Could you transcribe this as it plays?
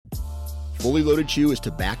Fully Loaded Chew is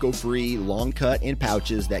tobacco-free, long cut in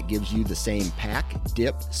pouches that gives you the same pack,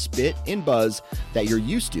 dip, spit, and buzz that you're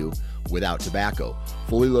used to without tobacco.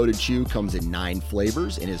 Fully Loaded Chew comes in 9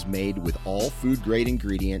 flavors and is made with all food-grade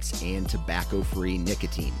ingredients and tobacco-free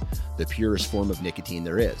nicotine, the purest form of nicotine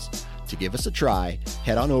there is. To give us a try,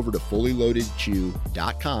 head on over to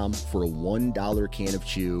fullyloadedchew.com for a $1 can of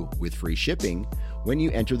chew with free shipping when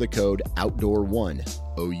you enter the code OUTDOOR1,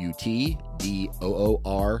 OUTDOOR,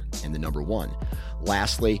 and the number 1.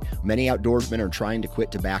 Lastly, many outdoorsmen are trying to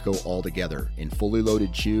quit tobacco altogether, and Fully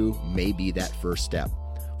Loaded Chew may be that first step.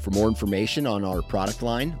 For more information on our product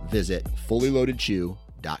line, visit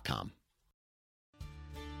fullyloadedchew.com.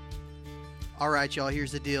 All right, y'all,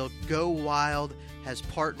 here's the deal. Go Wild has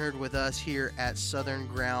partnered with us here at Southern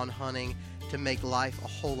Ground Hunting to make life a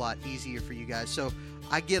whole lot easier for you guys. So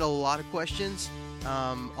I get a lot of questions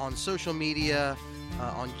on social media,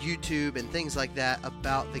 on YouTube, and things like that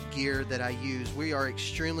about the gear that I use. We are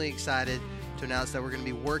extremely excited to announce that we're going to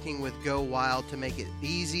be working with Go Wild to make it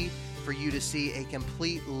easy for you to see a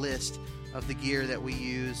complete list of the gear that we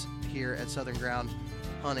use here at Southern Ground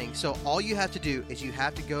Hunting. So all you have to do is you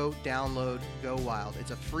have to go download Go Wild.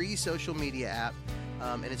 It's a free social media app,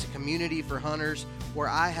 and it's a community for hunters where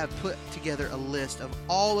I have put together a list of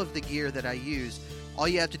all of the gear that I use. All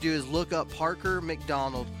you have to do is look up Parker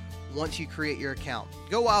McDonald once you create your account.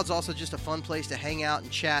 Go Wild's also just a fun place to hang out and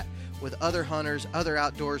chat with other hunters, other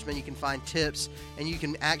outdoorsmen. You can find tips, and you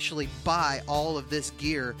can actually buy all of this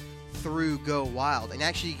gear through Go Wild. And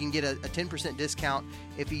actually, you can get a 10% discount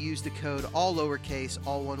if you use the code, all lowercase,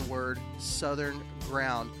 all one word, Southern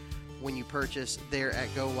Ground, when you purchase there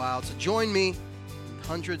at Go Wild. So join me and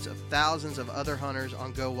hundreds of thousands of other hunters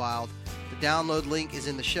on Go Wild. The download link is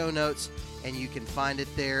in the show notes, and you can find it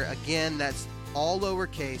there. Again, that's all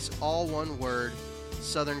lowercase, all one word,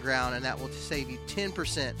 Southern Ground, and that will save you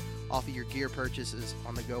 10% off of your gear purchases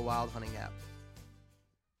on the Go Wild Hunting app.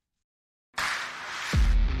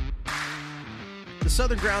 The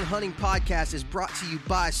Southern Ground Hunting Podcast is brought to you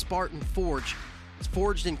by Spartan Forge. It's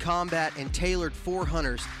forged in combat and tailored for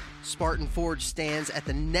hunters. Spartan Forge stands at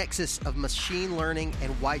the nexus of machine learning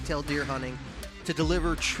and whitetail deer hunting to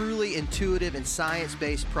deliver truly intuitive and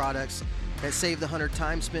science-based products that save the hunter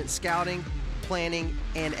time spent scouting, planning,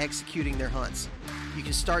 and executing their hunts. You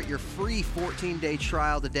can start your free 14-day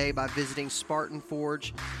trial today by visiting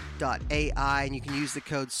SpartanForge.ai, and you can use the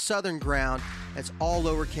code Southern Ground. That's all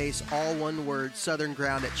lowercase, all one word, Southern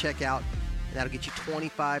Ground at checkout, and that'll get you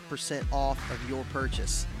 25% off of your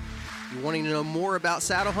purchase. If you're wanting to know more about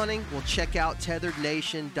saddle hunting, well, check out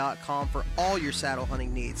tetherednation.com for all your saddle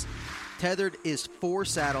hunting needs. Tethered is for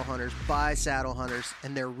saddle hunters by saddle hunters,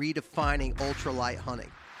 and they're redefining ultralight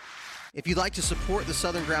hunting. If you'd like to support the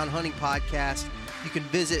Southern Ground Hunting Podcast, you can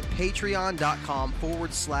visit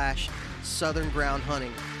patreon.com/Southern Ground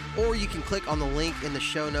Hunting, or you can click on the link in the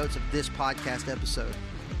show notes of this podcast episode.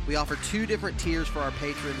 We offer 2 different tiers for our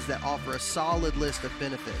patrons that offer a solid list of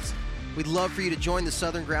benefits. We'd love for you to join the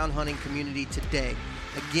Southern Ground Hunting community today.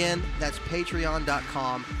 Again, that's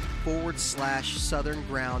patreon.com/Southern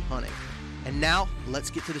Ground Hunting. And now, let's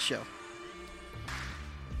get to the show.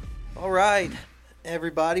 All right,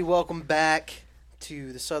 everybody, welcome back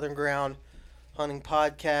to the Southern Ground Hunting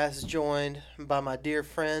Podcast, joined by my dear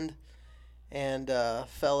friend and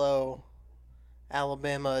fellow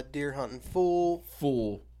Alabama deer hunting fool.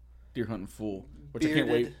 Deer hunting fool. Which I can't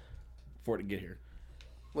wait for it to get here.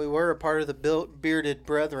 We were a part of the bearded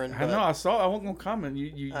brethren. I know. I saw. I wasn't gonna comment.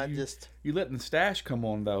 You letting the stash come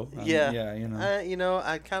on though. Yeah. You know.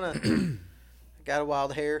 I kind of got a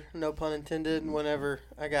wild hair, no pun intended. And whenever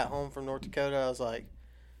I got home from North Dakota, I was like,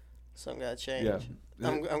 something got to change. Yeah.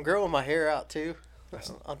 I'm growing my hair out too,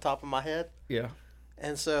 on top of my head. Yeah.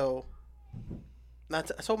 And so, I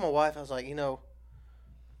told my wife, I was like,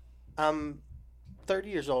 I'm 30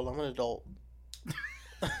 years old. I'm an adult.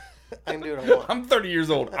 I can do what I want. I'm 30 years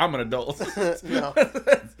old. I'm an adult. No.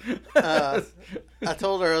 I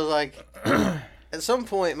told her, I was like, at some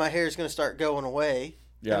point, my hair is going to start going away,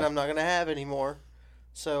 and I'm not going to have any more.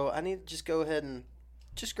 So I need to just go ahead and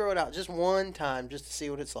just grow it out just one time just to see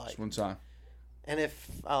what it's like. Just one time. And if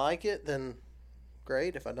I like it, then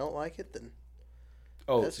great. If I don't like it, then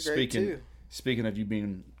that's great too. Speaking of you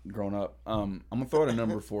being grown up, I'm going to throw out a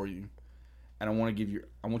number for you, and I want you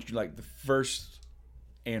like the first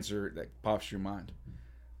answer that pops to your mind.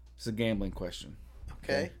 It's a gambling question.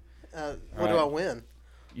 Okay. What do I win?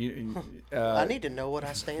 I need to know what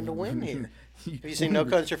I stand to win here. Have you seen No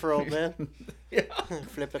Country for Old Men? Yeah.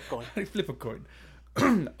 Flip a coin. Flip a coin.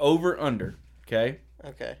 Over, under. Okay?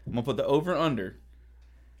 Okay. I'm going to put the over, under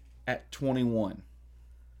at 21.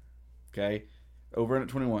 Okay? Over, under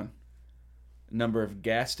 21. number of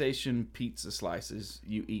gas station pizza slices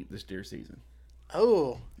you eat this deer season.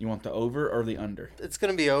 Oh, You want the over or the under? it's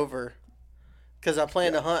going to be over. Because I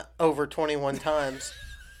plan to hunt over 21 times.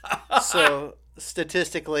 So,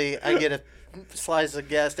 statistically, I get a slice of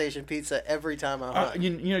gas station pizza every time I hunt.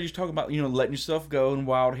 You just talk about letting yourself go and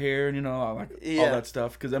wild hair and I like all that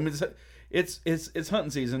stuff because I mean it's hunting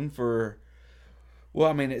season for. Well,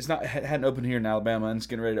 I mean, it's not hadn't opened here in Alabama, and it's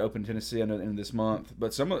getting ready to open in Tennessee in this month.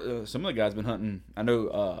 But some of the guys been hunting. I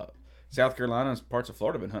know South Carolina and parts of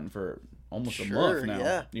Florida have been hunting for almost a month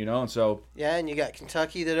now. Yeah. And so yeah, and you got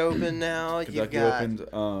Kentucky that opened now. You've Kentucky got opened.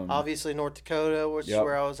 obviously North Dakota, which is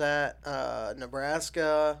where I was at.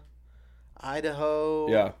 Nebraska, Idaho.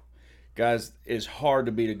 Yeah, guys, it's hard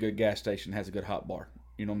to beat a good gas station that has a good hot bar.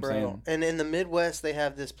 You know what I'm saying? And in the Midwest, they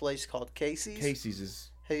have this place called Casey's. Casey's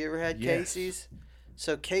is. Have you ever had Yes. Casey's?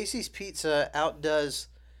 So Casey's Pizza outdoes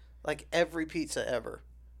like every pizza ever.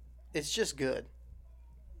 It's just good.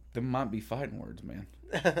 There might be fighting words, man.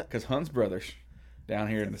 Because Hunt's Brothers down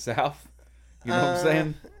here in the South. You know what I'm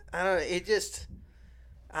saying? I don't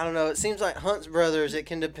know. It seems like Hunt's Brothers, it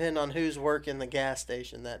can depend on who's working the gas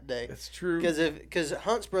station that day. That's true. Because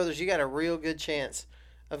Hunt's Brothers, you got a real good chance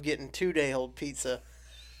of getting 2-day-old pizza.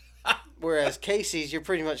 Whereas Casey's, you're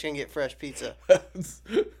pretty much going to get fresh pizza.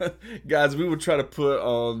 Guys, we would try to put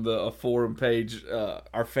on the forum page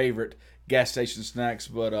our favorite gas station snacks,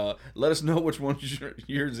 but let us know which one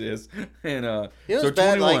yours is. And It's so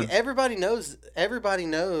bad. 21. Like everybody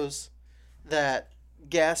knows that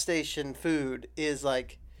gas station food is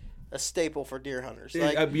like a staple for deer hunters.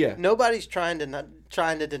 Like yeah. nobody's trying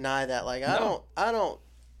to deny that. Like I don't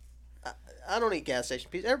eat gas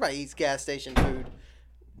station pizza. Everybody eats gas station food.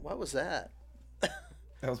 What was that?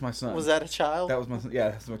 That was my son. Was that a child? That was my son. Yeah,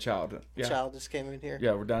 that's my child. Yeah. Child just came in here.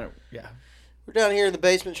 Yeah, we're down. Yeah. We're down here in the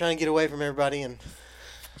basement trying to get away from everybody, and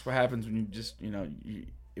That's what happens when you just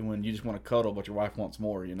when you just want to cuddle, but your wife wants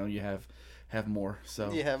more. You have more.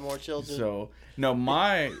 So you have more children. So no,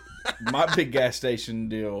 my big gas station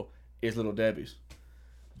deal is Little Debbie's.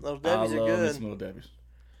 Little Debbie's I are love good. me some Little Debbie's.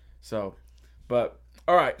 So, but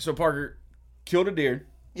all right. So Parker killed a deer.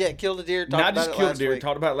 Yeah, killed a deer. Not just killed a deer. Week.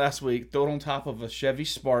 Talked about it last week. Threw it on top of a Chevy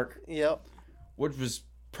Spark. Yep. Which was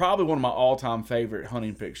probably one of my all-time favorite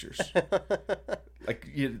hunting pictures. The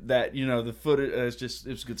footage. It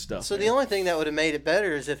was good stuff. So the only thing that would have made it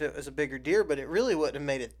better is if it was a bigger deer, but it really wouldn't have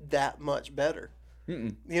made it that much better.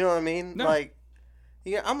 Mm-mm. You know what I mean? No. Like,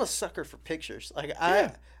 I'm a sucker for pictures. Like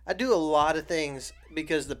I do a lot of things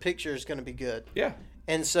because the picture is going to be good. Yeah.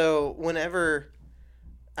 And so whenever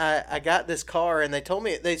I got this car, and they told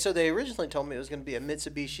me they originally told me it was going to be a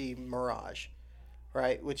Mitsubishi Mirage,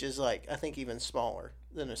 right? Which is like I think even smaller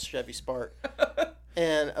than a Chevy Spark.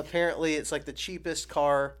 And apparently it's like the cheapest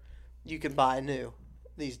car you can buy new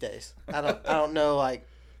these days. I don't know like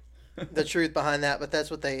the truth behind that, but that's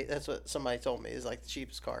what somebody told me is like the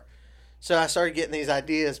cheapest car. So I started getting these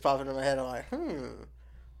ideas popping in my head. I'm like,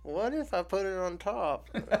 what if I put it on top?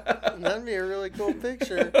 That'd be a really cool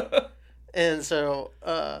picture. And so,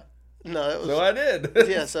 no, it was. So I did.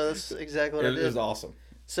 Yeah, so that's exactly what I did. It was awesome.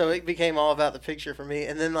 So it became all about the picture for me,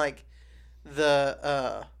 and then like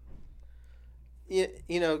the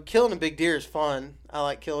killing a big deer is fun. I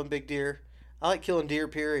like killing big deer. I like killing deer.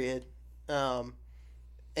 Period.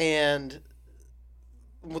 And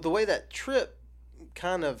with the way that trip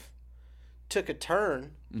kind of took a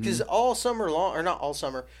turn, because all summer long, or not all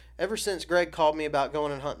summer, ever since Greg called me about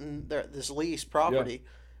going and hunting this lease property,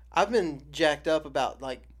 I've been jacked up about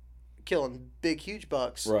like killing big, huge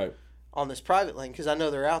bucks on this private lane because I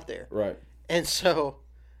know they're out there. Right. And so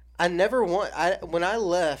I never when I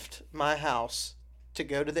left my house to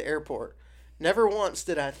go to the airport, never once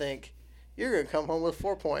did I think, you're going to come home with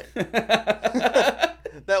 4-point.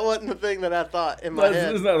 That wasn't the thing that I thought in my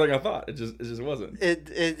head. It's not like I thought. It just wasn't.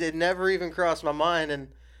 It never even crossed my mind. And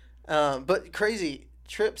but crazy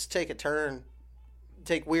trips take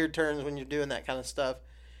weird turns when you're doing that kind of stuff.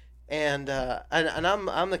 And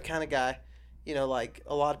I'm the kind of guy, like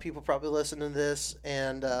a lot of people probably listen to this,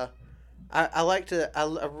 and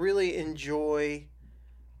I really enjoy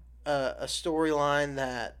a storyline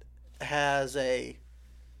that has a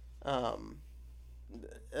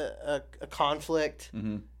conflict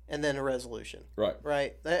and then a resolution.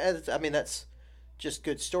 Right. That's just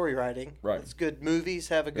good story writing. Right. It's good movies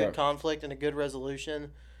have a good conflict and a good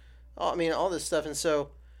resolution. All this stuff, and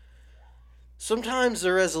so sometimes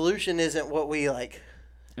the resolution isn't what we like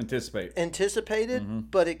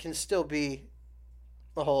anticipated, but it can still be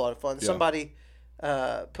a whole lot of fun. Somebody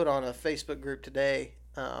put on a Facebook group today.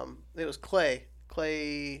 It was Clay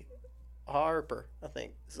Harper, I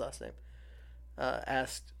think his last name.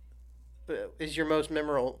 Asked is your most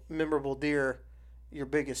memorable deer your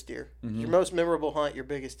biggest deer? Mm-hmm. Your most memorable hunt your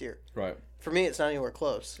biggest deer? Right. For me, it's not anywhere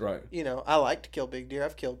close. Right. You know, I like to kill big deer.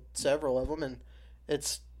 I've killed several of them, and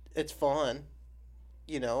it's fun.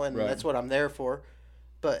 You know, and Right. that's what I'm there for.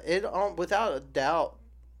 But without a doubt,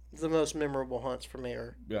 the most memorable hunts for me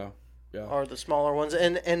are the smaller ones,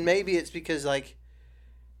 and maybe it's because like,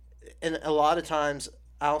 and a lot of times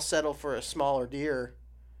I'll settle for a smaller deer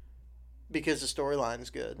because the storyline's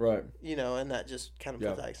good, Right. you know, and that just kind of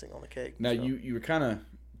puts icing on the cake. Now so. you were kind of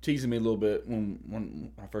teasing me a little bit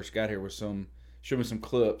when I first got here with showing me some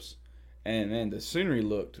clips, and man, the scenery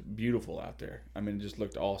looked beautiful out there. I mean, it just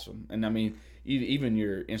looked awesome, and I mean, even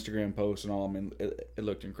your Instagram posts and all, I mean, it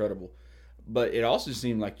looked incredible. But it also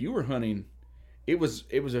seemed like you were hunting. It was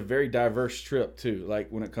a very diverse trip too. Like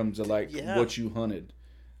when it comes to like what you hunted,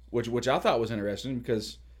 which I thought was interesting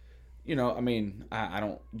because, you know, I mean, I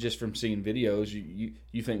don't, just from seeing videos,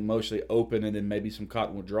 you think mostly open and then maybe some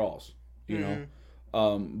cottonwood draws, you know.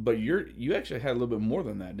 But you actually had a little bit more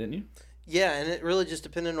than that, didn't you? Yeah, and it really just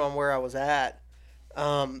depended on where I was at.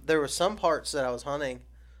 There were some parts that I was hunting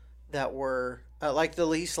that were like the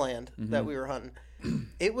lease land that we were hunting.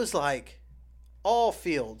 It was like all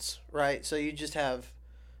fields, right? So you just have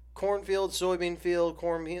cornfield, soybean field,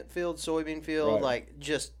 soybean field, Right. like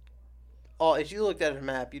just all. If you looked at a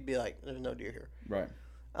map, you'd be like, "There's no deer here." Right.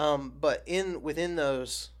 But within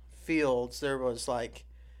those fields, there was like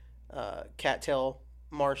cattail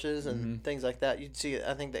marshes and things like that. You'd see,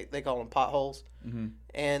 I think they call them potholes,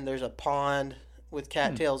 and there's a pond with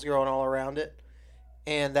cattails growing all around it,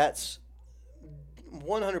 and that's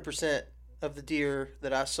 100% of the deer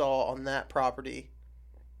that I saw on that property.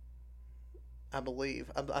 I believe,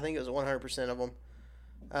 I think it was 100% of them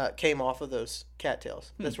came off of those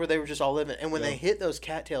cattails. That's where they were just all living, and when they hit those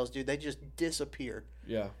cattails, dude, they just disappeared.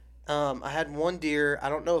 Yeah. I had one deer. I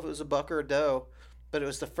don't know if it was a buck or a doe, but it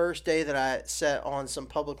was the first day that I set on some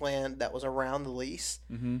public land that was around the lease.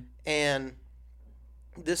 And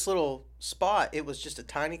this little spot, it was just a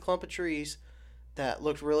tiny clump of trees that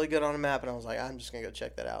looked really good on a map. And I was like, I'm just going to go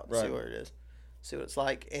check that out and see where it is, see what it's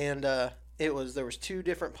like. And there was 2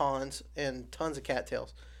 different ponds and tons of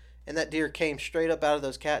cattails. And that deer came straight up out of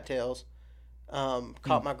those cattails,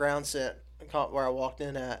 caught my ground scent, caught where I walked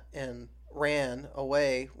in at, and ran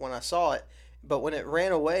away when I saw it. But when it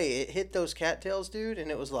ran away, it hit those cattails, dude,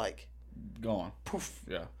 and it was like Gone. poof.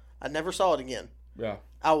 Yeah. I never saw it again. Yeah.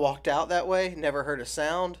 I walked out that way, never heard a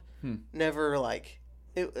sound, never like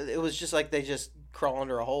it was just like they just crawl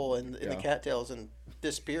under a hole in the cattails and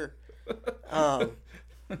disappear. But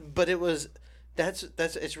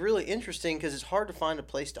it's really interesting because it's hard to find a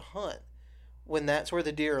place to hunt when that's where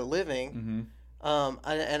the deer are living.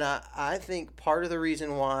 I think part of the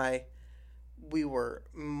reason why we were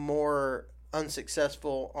more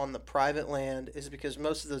unsuccessful on the private land is because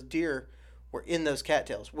most of those deer were in those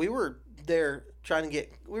cattails. We were there we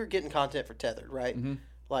were getting content for Tethered, right?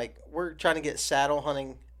 Like we're trying to get saddle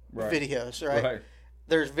hunting videos, right?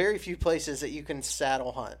 There's very few places that you can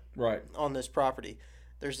saddle hunt on this property.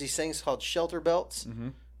 There's these things called shelter belts,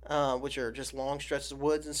 which are just long stretches of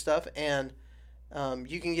woods and stuff, and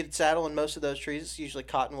you can get saddle in most of those trees. It's usually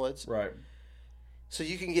cottonwoods. Right. So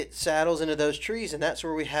you can get saddles into those trees, and that's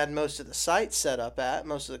where we had most of the sites set up at,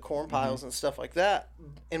 most of the corn piles and stuff like that.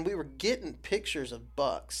 And we were getting pictures of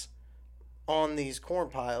bucks on these corn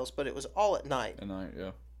piles, but it was all at night. At night,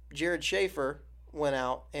 yeah. Jared Schaefer went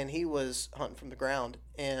out, and he was hunting from the ground.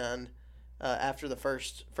 And after the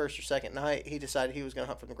first or second night, he decided he was going to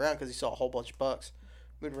hunt from the ground because he saw a whole bunch of bucks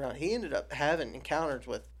moving around. He ended up having encounters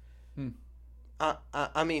with,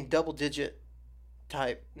 I mean, double-digit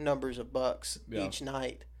type numbers of bucks each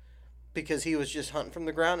night because he was just hunting from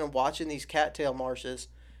the ground and watching these cattail marshes,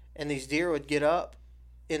 and these deer would get up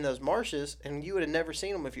in those marshes, and you would have never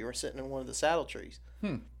seen them if you were sitting in one of the saddle trees.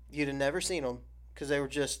 You'd have never seen them because they were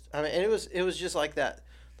just, I mean, and it was just like that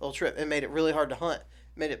the whole trip. It made it really hard to hunt.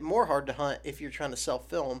 It made it more hard to hunt if you're trying to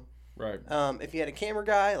self-film. Right. If you had a camera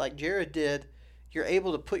guy like Jared did, you're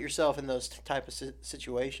able to put yourself in those type of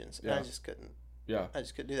situations. And I just couldn't. Yeah. I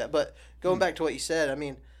just couldn't do that. But going back to what you said, I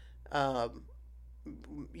mean,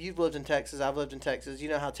 you've lived in Texas. I've lived in Texas. You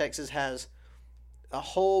know how Texas has a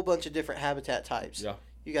whole bunch of different habitat types. Yeah.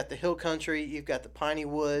 You got the hill country. You've got the piney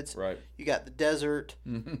woods. Right. You got the desert.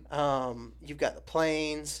 You've got the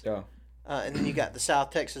plains. Yeah. And then you got the South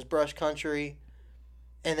Texas brush country.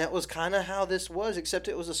 And that was kind of how this was, except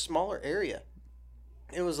it was a smaller area.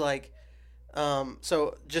 It was like,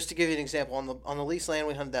 so just to give you an example, on the lease land,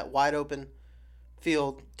 we hunted that wide open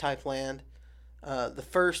field type land. The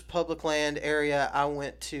first public land area I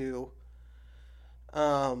went to,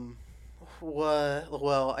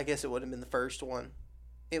 well, I guess it would have been the first one.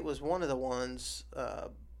 It was one of the ones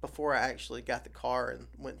before I actually got the car and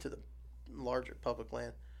went to the larger public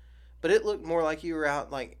land. But it looked more like you were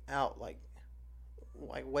out like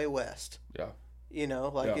way west. Yeah. You know,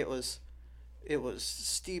 like Yeah. it was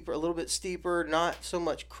steeper, a little bit steeper, not so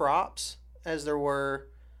much crops as there were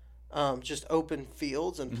just open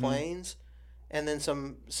fields and plains, and then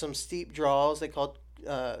some steep draws they called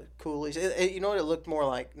coulees. You know what, it looked more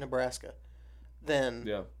like Nebraska than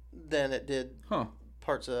it did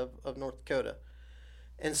parts of North Dakota.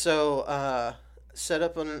 And so set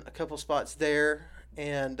up on a couple spots there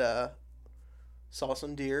and saw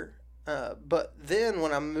some deer. But then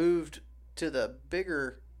when I moved to the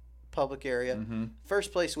bigger public area,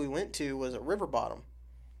 first place we went to was at River Bottom.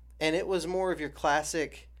 And it was more of your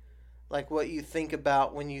classic, like what you think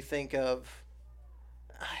about when you think of,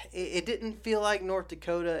 it didn't feel like North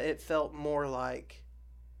Dakota. It felt more like,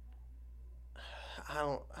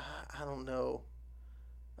 I don't know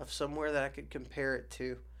of somewhere that I could compare it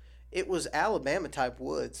to. It was Alabama type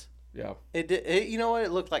woods. Yeah. You know what?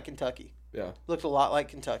 It looked like Kentucky. Yeah. Looked a lot like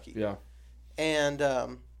Kentucky. Yeah. And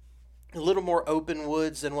a little more open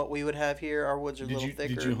woods than what we would have here. Our woods are a little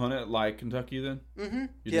thicker. Did you hunt it like Kentucky then? Mm-hmm.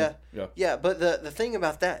 Yeah. Yeah. But the thing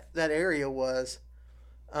about that area was,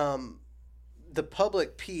 the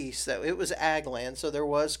public piece that it was ag land, so there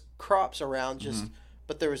was crops around.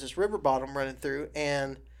 But there was this river bottom running through,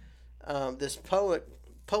 and this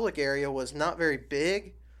public area was not very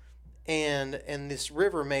big, and this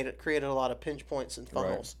river created a lot of pinch points and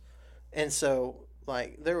funnels, and so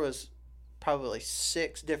like there was probably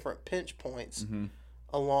 6 different pinch points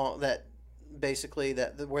along that, basically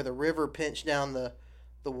where the river pinched down the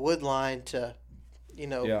wood line to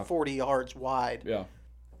 40 yards wide. Yeah.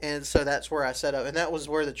 And so that's where I set up, and that was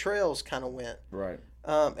where the trails kind of went. Right.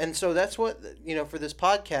 And so that's what, for this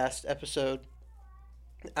podcast episode,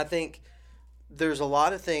 I think there's a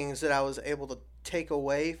lot of things that I was able to take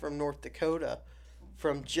away from North Dakota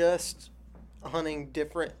from just hunting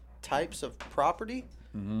different types of property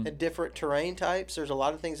and different terrain types. There's a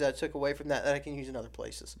lot of things that I took away from that I can use in other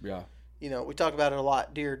places. Yeah. We talk about it a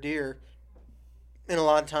lot, deer. And a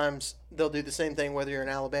lot of times they'll do the same thing whether you're in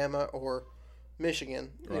Alabama or Michigan.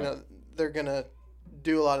 Right. They're going to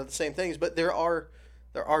do a lot of the same things, but there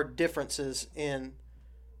are differences in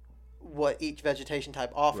what each vegetation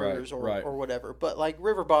type offers or whatever. But like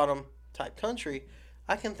river bottom type country,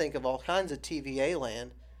 I can think of all kinds of TVA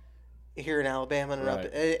land here in Alabama and up,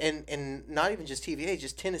 and not even just TVA,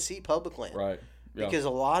 just Tennessee public land. Right. Yeah. Because a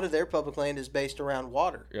lot of their public land is based around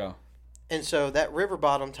water. Yeah. And so that river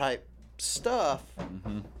bottom type stuff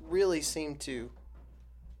really seemed to,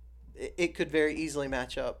 it could very easily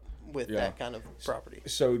match up with that kind of property.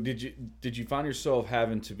 So did you find yourself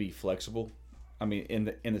having to be flexible? I mean,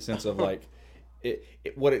 in the sense of like,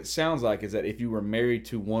 what it sounds like is that if you were married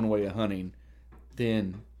to one way of hunting,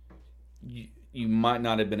 then you might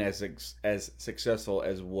not have been as successful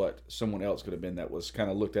as what someone else could have been that was kind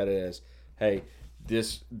of looked at it as, hey,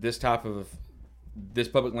 this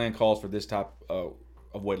public land calls for this type of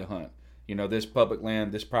way to hunt. This public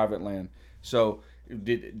land, this private land. So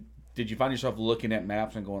did you find yourself looking at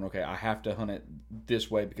maps and going, okay, I have to hunt it this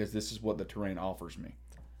way because this is what the terrain offers me?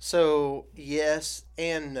 So yes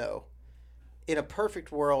and no. In a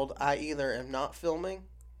perfect world, I either am not filming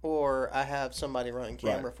or I have somebody running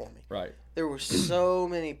camera for me. Right. There were so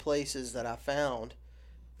many places that I found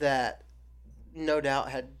that no doubt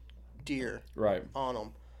had deer on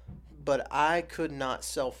them, but I could not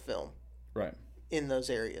self-film in those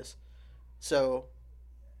areas. So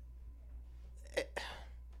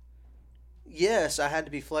yes, I had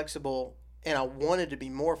to be flexible, and I wanted to be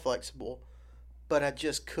more flexible, but I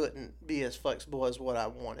just couldn't be as flexible as what I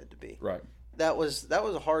wanted to be. Right. That was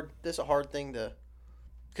a hard thing to,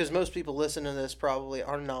 because most people listening to this probably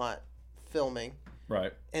are not filming.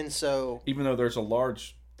 Right. And so, even though there's a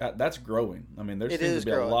large that's growing. I mean, there seems to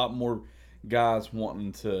be a lot more guys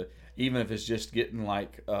wanting to, even if it's just getting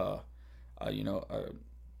like I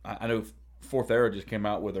know Fourth Arrow just came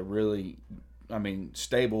out with a really,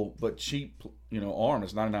 stable but cheap, arm.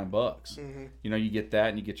 It's $99. You get that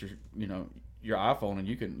and you get your iPhone and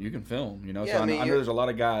you can film. So I know there's a lot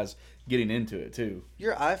of guys getting into it too.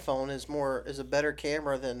 Your iPhone is a better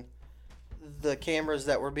camera than the cameras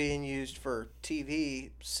that were being used for TV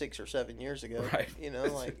 6 or 7 years ago. Right.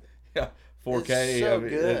 Yeah, 4K. It's so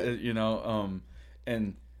good.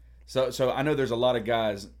 And so I know there's a lot of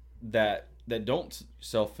guys that don't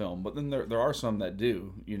self film, but then there are some that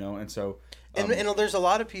do. And so. And there's a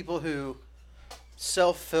lot of people who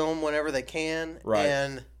self film whenever they can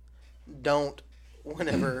and don't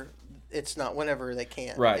whenever it's not whenever they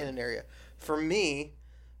can in an area. for me,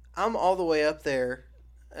 I'm all the way up there,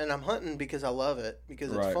 and I'm hunting because I love it,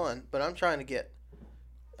 because it's fun. But I'm trying to get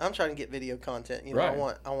video content. You know, I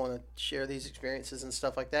want to share these experiences and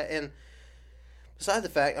stuff like that. And besides the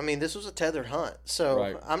fact, I mean, this was a tethered hunt,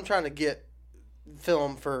 so I'm trying to get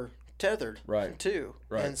film for tethered too.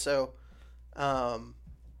 Right. And so,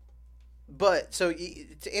 but so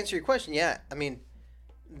to answer your question, yeah, I mean,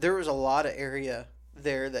 there was a lot of area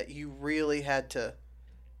there that you really had to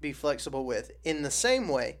be flexible with. In the same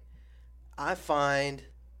way, I find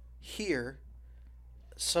here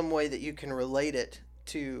some way that you can relate it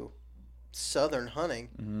to southern hunting.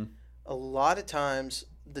 Mm-hmm. A lot of times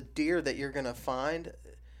the deer that you're going to find,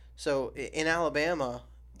 so in Alabama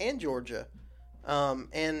and Georgia,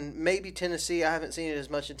 and maybe Tennessee, I haven't seen it as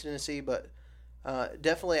much in Tennessee, but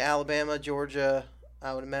definitely Alabama, Georgia,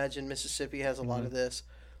 I would imagine Mississippi has a lot of this.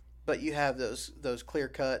 But you have those clear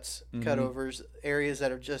cuts, cutovers, areas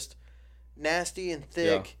that are just nasty and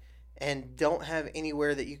thick and don't have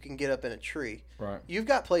anywhere that you can get up in a tree. Right. You've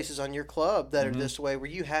got places on your club that are this way where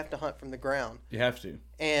you have to hunt from the ground. You have to.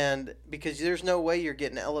 And because there's no way you're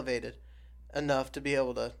getting elevated enough to be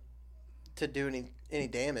able to do any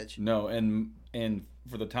damage. No, and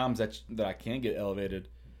for the times that I can get elevated,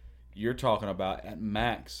 you're talking about at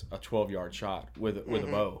max a 12-yard shot with a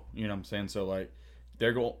bow. You know what I'm saying? So like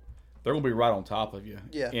they're going to be right on top of you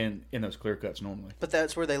in those clear cuts normally. But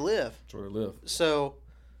that's where they live. That's where they live.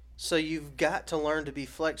 So you've got to learn to be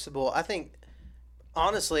flexible. I think,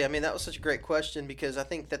 honestly, I mean, that was such a great question, because I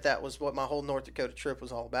think that was what my whole North Dakota trip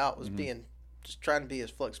was all about, was just trying to be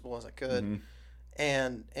as flexible as I could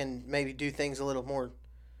and maybe do things a little more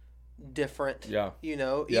different. Yeah. You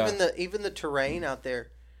know, even the terrain out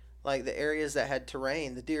there, like the areas that had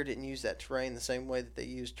terrain, the deer didn't use that terrain the same way that they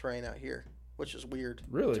used terrain out here, which is weird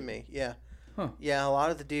to me. Yeah. Huh. Yeah, a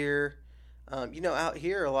lot of the deer, out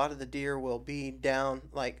here, a lot of the deer will be down,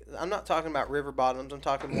 like, I'm not talking about river bottoms. I'm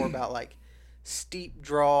talking more about, like, steep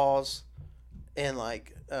draws and,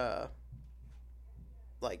 like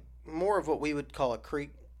more of what we would call a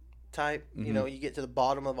creek type. You know, you get to the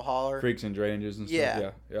bottom of a holler. Creeks and drainages and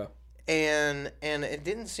stuff. Yeah. And it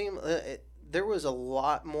didn't seem there was a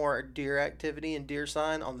lot more deer activity and deer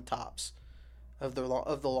sign on the tops of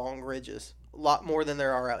the long ridges, a lot more than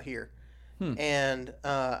there are out here. And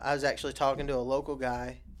I was actually talking to a local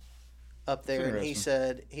guy up there, and he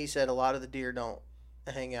said a lot of the deer don't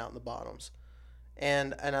hang out in the bottoms,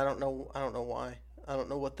 and I don't know why. I don't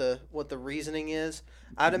know what the reasoning is.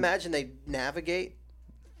 I'd imagine they navigate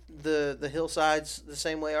the hillsides the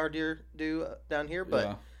same way our deer do down here,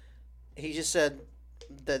 but he just said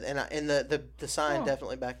that, and the sign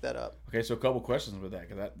definitely backed that up. Okay, so a couple questions with that,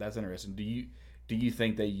 because that's interesting. Do you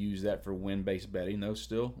think they use that for wind-based bedding though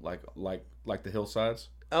still, like the hillsides?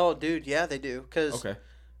 Oh, dude, yeah, they do.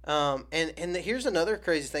 And here's another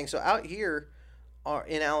crazy thing. So out here,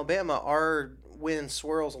 in Alabama, our wind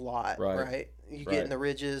swirls a lot, right? You get in the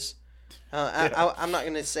ridges. I'm not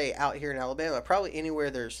going to say out here in Alabama. Probably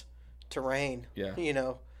anywhere there's terrain. Yeah. You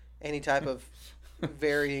know, any type of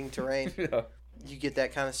varying terrain. Yeah. You get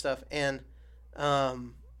that kind of stuff, and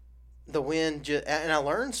the wind. And I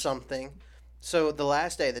learned something. So the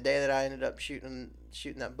last day, the day that I ended up shooting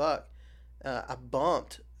that buck, I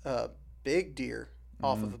bumped a big deer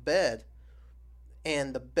off of a bed,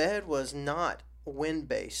 and the bed was not wind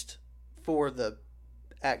based for the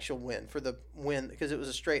actual wind, because it was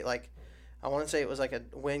a straight, like, I want to say it was like a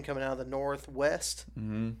wind coming out of the northwest,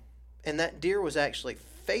 and that deer was actually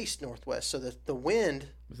faced northwest, so the wind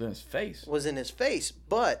was in his face.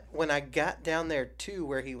 But when I got down there to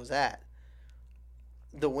where he was at,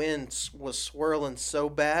 the wind was swirling so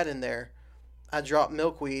bad in there, I dropped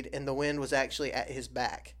milkweed, and the wind was actually at his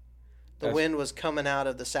back. The wind was coming out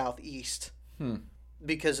of the southeast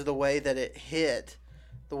because of the way that it hit,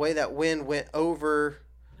 the way that wind went over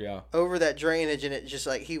that drainage, and it just,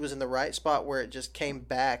 like, he was in the right spot where it just came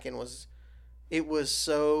back, and it was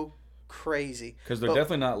so crazy. Because they're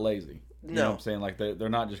definitely not lazy. You know what I'm saying? Like, they're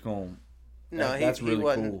not just going. No, that's really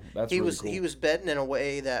cool. He was bedding in a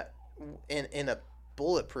way that in a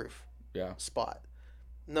bulletproof spot.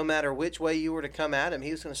 No matter which way you were to come at him,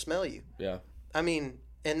 he was going to smell you. Yeah. I mean,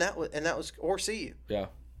 and that was or see you. Yeah.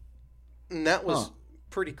 And that was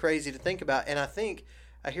pretty crazy to think about. And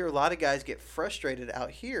I hear a lot of guys get frustrated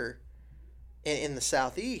out here in the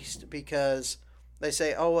southeast because they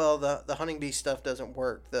say, "Oh well, the hunting bee stuff doesn't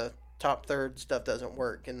work. The top third stuff doesn't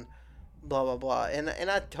work," and blah blah blah. And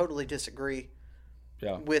I totally disagree.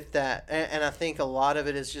 With that. And I think a lot of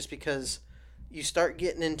it is just because you start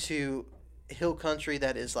getting into hill country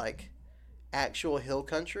that is like actual hill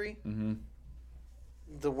country.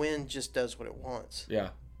 The wind just does what it wants. Yeah.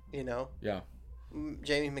 You know. Yeah.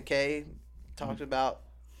 Jamie McKay talked about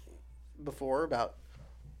before about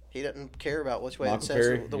he doesn't care about which way Michael it says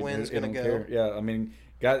Perry, the wind's he going to don't go. care. Yeah, I mean,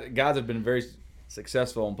 guys have been very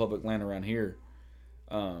successful on public land around here.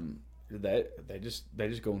 They just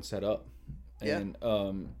go and set up, and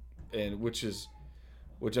which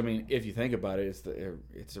I mean, if you think about it,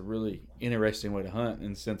 it's a really interesting way to hunt in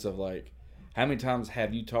the sense of like, how many times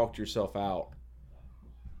have you talked yourself out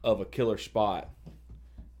of a killer spot?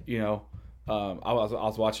 You know, I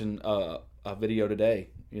was watching a video today,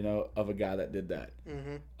 you know, of a guy that did that,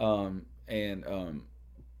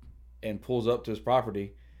 and pulls up to his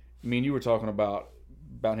property. I mean, you were talking about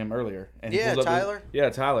him earlier, and yeah, Tyler.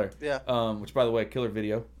 Tyler. Yeah. Which, by the way, killer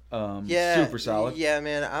video. Yeah, super solid. Yeah,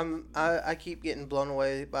 man. I keep getting blown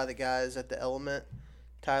away by the guys at the Element,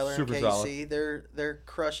 Tyler Super and KC. solid. They're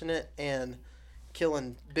crushing it and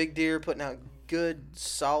killing big deer, putting out good,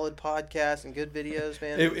 solid podcasts and good videos,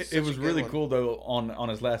 man. It was really cool though on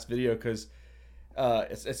his last video because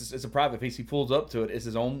it's a private piece. He pulls up to it. It's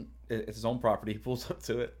his own property. He pulls up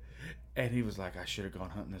to it, and he was like, "I should have gone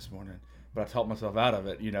hunting this morning, but I talked myself out of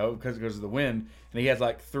it, you know, because of the wind." And he had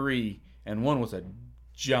like 3, and one was a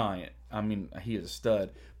giant. I mean, he is a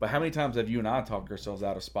stud. But how many times have you and I talked ourselves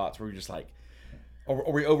out of spots where we're just like,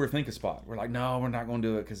 or we overthink a spot? We're like, no, we're not going to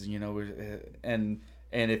do it because, you know, and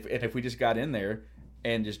if we just got in there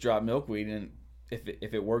and just dropped milkweed, and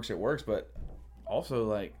if it works, it works. But also,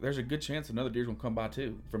 like, there's a good chance another deer's going to come by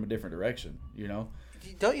too from a different direction, you know?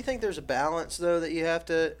 Don't you think there's a balance though that you have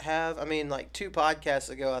to have? I mean, like 2 podcasts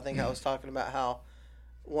ago, I think I was talking about how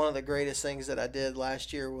one of the greatest things that I did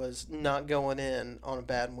last year was not going in on a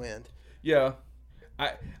bad wind. Yeah,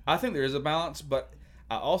 I think there is a balance, but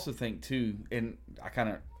I also think too, and I kind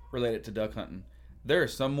of relate it to duck hunting. There are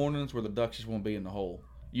some mornings where the ducks just won't be in the hole.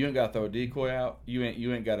 You ain't got to throw a decoy out. You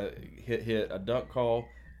ain't got to hit a duck call.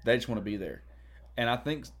 They just want to be there. And I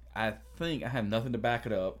think I have nothing to back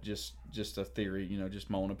it up. Just a theory, you know,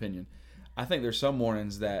 just my own opinion. I think there's some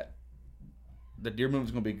mornings that the deer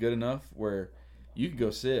movement's going to be good enough where you could go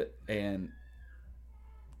sit and,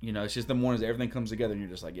 you know, it's just the mornings that everything comes together and you're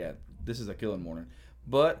just like, yeah, this is a killing morning.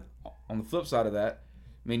 But on the flip side of that,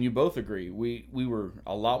 I mean, you both agree, we were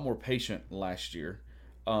a lot more patient last year,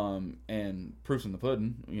 and proof's in the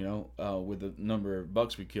pudding, you know, with the number of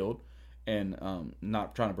bucks we killed, and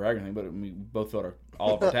not trying to brag or anything, but we both filled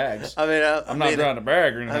all of our tags. I mean, I'm not trying to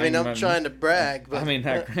brag or anything. I mean, I'm trying to brag, but I mean,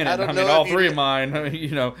 all 3 of mine,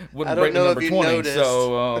 you know, wouldn't break the number 20. Noticed.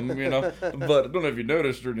 So, you know, but I don't know if you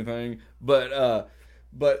noticed or anything.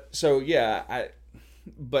 But so yeah,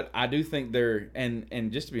 I do think they're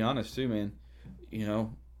and just to be honest too, man, you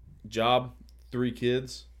know, job, 3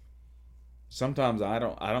 kids. Sometimes I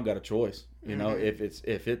don't got a choice. You know, if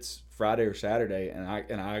it's Friday or Saturday and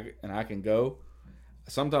I can go.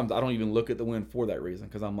 Sometimes I don't even look at the wind for that reason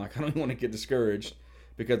because I'm like, I don't want to get discouraged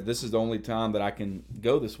because this is the only time that I can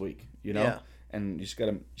go this week. You know, and you just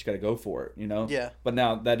gotta go for it. You know. Yeah. But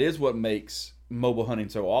now that is what makes mobile hunting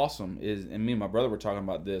so awesome. And me and my brother were talking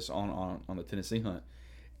about this on the Tennessee hunt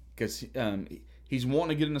because he's wanting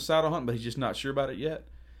to get in the saddle hunt, but he's just not sure about it yet.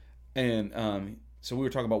 And so we were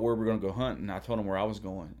talking about where we're going to go hunt, and I told him where I was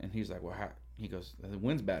going, and he's like, "Well, how?" He goes, "The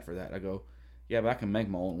wind's bad for that." I go, "Yeah, but I can make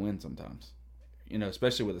my own wind sometimes, you know,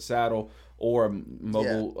 especially with a saddle or a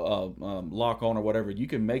mobile lock on or whatever. You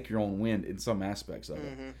can make your own wind in some aspects of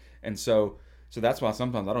it, and so that's why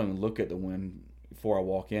sometimes I don't even look at the wind before I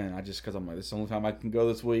walk in. I just because I'm like, this is the only time I can go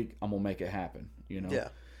this week. I'm gonna make it happen, you know." Yeah.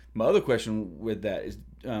 My other question with that is,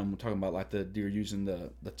 we're talking about like the deer using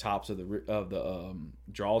the tops of the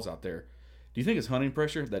draws out there. Do you think it's hunting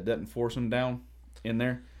pressure that doesn't force them down in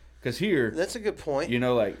there? Because here, that's a good point. You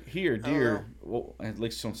know, like here, deer, well, at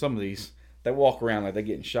least on some of these, they walk around like they're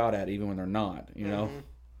getting shot at, even when they're not. You know.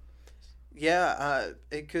 Yeah,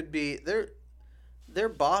 it could be their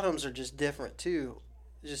bottoms are just different too,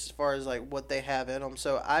 just as far as like what they have in them.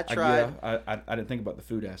 So I tried. I didn't think about the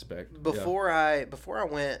food aspect before I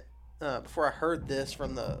went before I heard this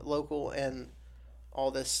from the local and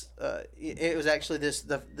all this. It was actually this.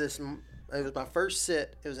 It was my first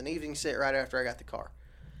sit. It was an evening sit right after I got the car.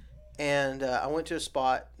 And I went to a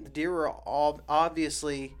spot. The deer were all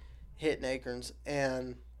obviously hitting acorns,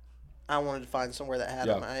 and I wanted to find somewhere that had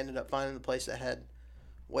them. I ended up finding the place that had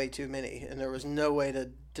way too many, and there was no way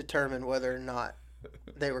to determine whether or not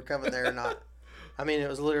they were coming there or not. I mean, it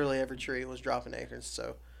was literally every tree was dropping acorns.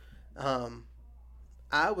 So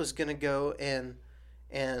I was going to go and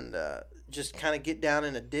just kind of get down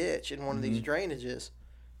in a ditch in one of these drainages.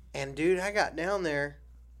 And dude, I got down there,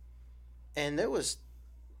 and it was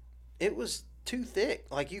too thick.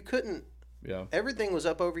 Like you couldn't. Yeah. Everything was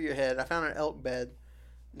up over your head. I found an elk bed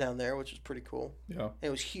down there, which was pretty cool. Yeah. It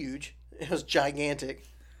was huge. It was gigantic.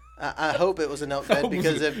 I hope it was an elk bed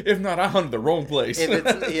because if not, I hunted the wrong place.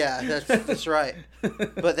 That's right.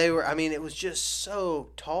 But they were. I mean, it was just so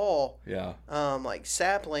tall. Yeah. Like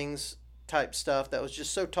saplings type stuff that was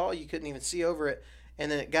just so tall you couldn't even see over it.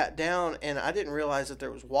 And then it got down, and I didn't realize that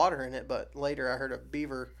there was water in it. But later, I heard a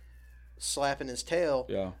beaver slapping his tail.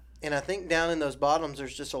 Yeah. And I think down in those bottoms,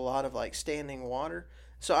 there's just a lot of like standing water.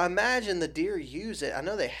 So I imagine the deer use it. I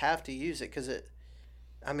know they have to use it because it.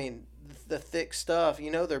 I mean, the thick stuff,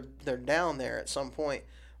 they're down there at some point.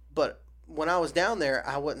 But when I was down there,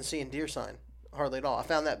 I wasn't seeing deer sign hardly at all. I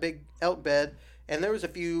found that big elk bed, and there was a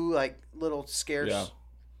few like little scarce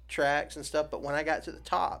tracks and stuff. But when I got to the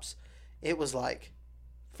tops, it was like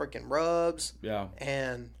freaking rubs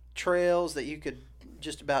and trails that you could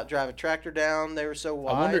just about drive a tractor down. They were so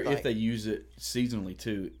wide. I wonder if they use it seasonally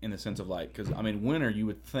too, in the sense of like, because I mean, winter you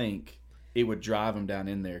would think it would drive them down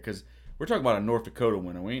in there because. We're talking about a North Dakota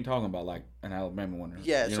winter. We ain't talking about like an Alabama winter.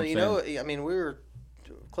 Yeah, I mean, we were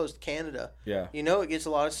close to Canada. Yeah. It gets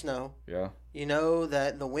a lot of snow. Yeah.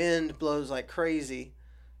 That the wind blows like crazy.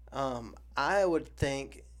 I would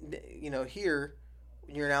think, here,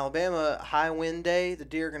 when you're in Alabama, high wind day, the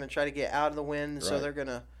deer are going to try to get out of the wind. Right. So they're going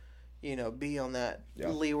to, be on that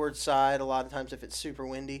leeward side a lot of times if it's super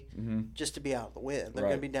windy, just to be out of the wind. They're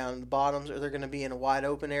going to be down in the bottoms, or they're going to be in a wide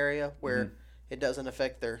open area where it doesn't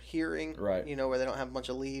affect their hearing, right? Where they don't have a bunch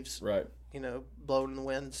of leaves, right? Blowing in the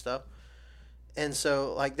wind and stuff. And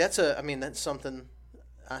so, like, that's something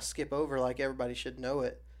I skip over. Like, everybody should know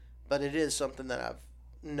it, but it is something that I've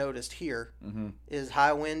noticed here. Is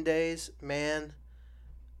high wind days, man.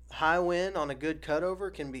 High wind on a good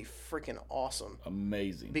cutover can be freaking awesome,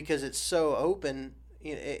 amazing, because it's so open.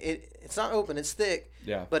 It's not open, it's thick.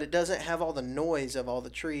 Yeah. But it doesn't have all the noise of all the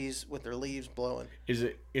trees with their leaves blowing.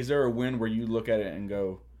 Is there a wind where you look at it and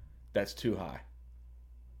go, that's too high?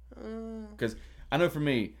 Because I know for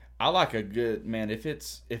me, I like a good man. If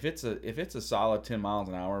it's a solid 10 miles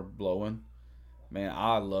an hour blowing, man,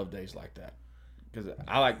 I love days like that. Because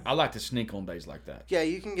I like to sneak on days like that. Yeah,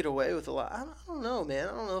 you can get away with a lot. I don't know, man.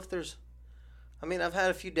 I don't know if there's. I mean, I've had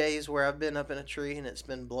a few days where I've been up in a tree and it's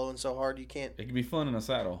been blowing so hard you can't. It can be fun in a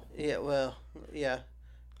saddle. Yeah, well, yeah.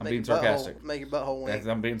 I'm being sarcastic. Make your butthole wink.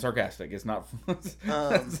 I'm being sarcastic. It's not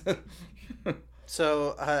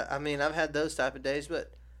So, I mean, I've had those type of days,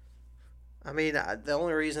 but I mean, the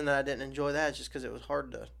only reason that I didn't enjoy that is just because it was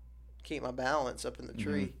hard to keep my balance up in the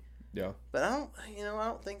tree. Yeah. But I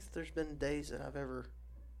don't think that there's been days that I've ever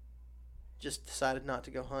just decided not to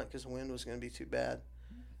go hunt because the wind was going to be too bad.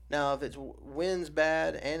 Now, if it's wind's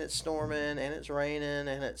bad and it's storming and it's raining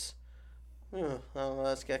and it's, I don't know,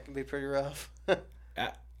 that can be pretty rough.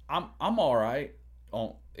 I'm all right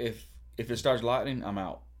on if it starts lightning, I'm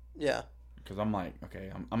out. Yeah. Because I'm like,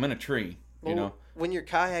 okay, I'm in a tree, When you're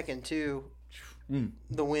kayaking too,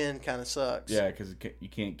 the wind kind of sucks. Yeah, because you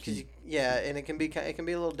can't keep. And it can be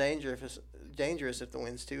a little dangerous if the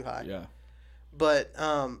wind's too high. Yeah. But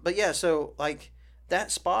yeah, so like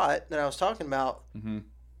that spot that I was talking about.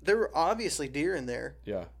 There were obviously deer in there.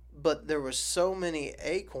 Yeah. But there were so many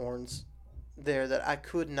acorns there that I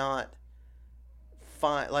could not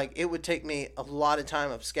find. Like, it would take me a lot of time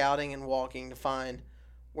of scouting and walking to find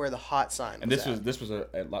where the hot sign was. And this was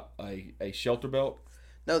a shelter belt?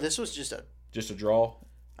 No, this was just a draw?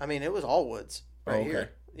 I mean, it was all woods right here.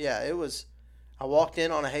 Yeah, it was. I walked in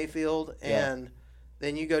on a hayfield, and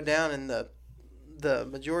then you go down, and the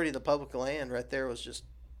majority of the public land right there was just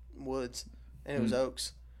woods, and it was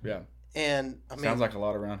oaks. Yeah. And I mean, sounds like a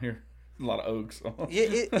lot around here. A lot of oaks. Yeah,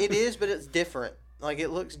 it is, but it's different. Like, it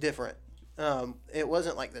looks different. It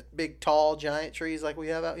wasn't like the big, tall, giant trees like we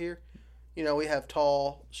have out here. We have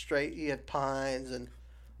tall, straight. You have pines and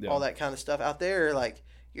all that kind of stuff. Out there, like,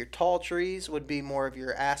 your tall trees would be more of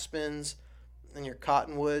your aspens and your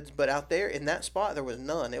cottonwoods. But out there in that spot, there was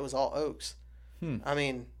none. It was all oaks. I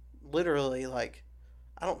mean, literally, like,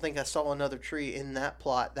 I don't think I saw another tree in that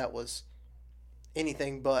plot that was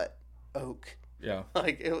anything but oak. Yeah.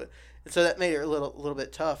 So that made it a little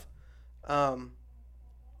bit tough.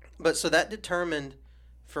 But so that determined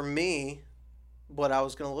for me what I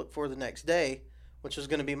was going to look for the next day, which was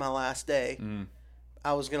going to be my last day.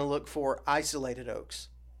 I was going to look for isolated oaks,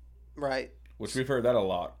 right? Which we've heard that a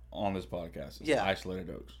lot on this podcast. Yeah. Isolated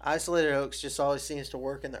oaks. Isolated oaks just always seems to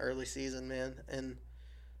work in the early season, man. And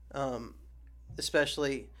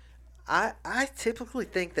especially, I typically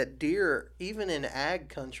think that deer, even in ag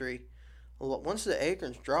country, once the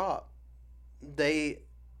acorns drop, they,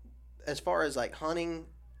 as far as like hunting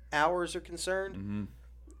hours are concerned,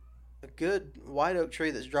 a good white oak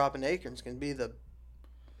tree that's dropping acorns can be the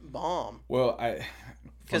bomb. Well,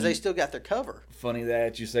 because they still got their cover. Funny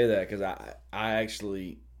that you say that, because I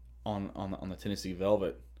actually on the Tennessee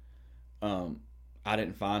Velvet, I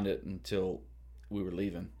didn't find it until we were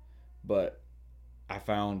leaving, but I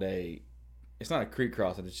found it's not a creek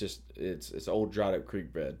crossing, it's old dried up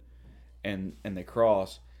creek bed, and they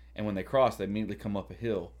cross, and when they cross, they immediately come up a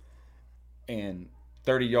hill, and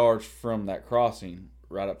 30 yards from that crossing,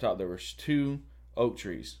 right up top, there was 2 oak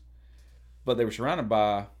trees, but they were surrounded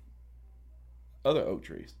by other oak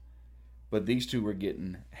trees, but these 2 were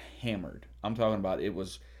getting hammered. I'm talking about, it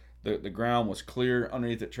was the ground was clear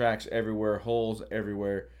underneath the tracks everywhere, holes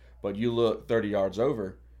everywhere, but you look 30 yards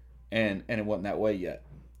over, and it wasn't that way yet.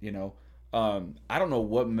 I don't know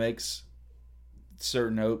what makes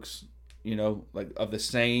certain oaks, like of the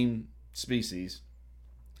same species.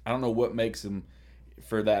 I don't know what makes them,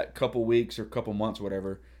 for that couple weeks or couple months,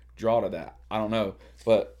 whatever, draw to that. I don't know,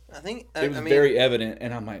 but I think it was very evident,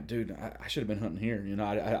 and I'm like, dude, I should have been hunting here.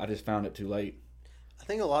 I just found it too late. I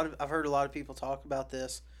think I've heard a lot of people talk about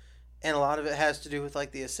this, and a lot of it has to do with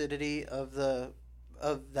like the acidity of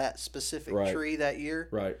that specific tree that year.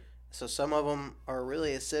 Right. So some of them are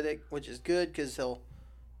really acidic, which is good because they'll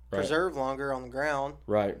preserve longer on the ground.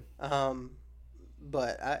 Right.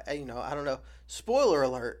 But I don't know. Spoiler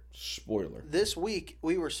alert. Spoiler. This week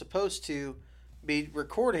we were supposed to be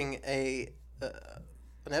recording an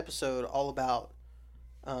episode all about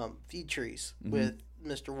feed trees with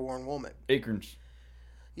Mr. Warren Womack. Acorns.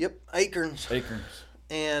 Yep, acorns.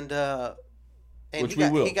 And which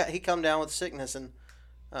he come down with sickness and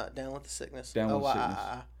down with the sickness.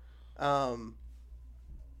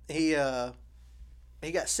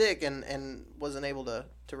 He got sick and wasn't able to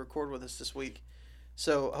record with us this week.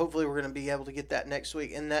 So hopefully we're going to be able to get that next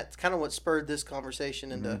week, and that's kind of what spurred this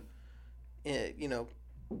conversation into,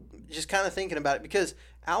 just kind of thinking about it, because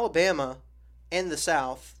Alabama and the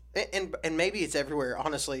South, and maybe it's everywhere.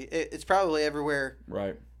 Honestly, it's probably everywhere.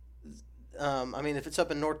 Right. I mean, if it's up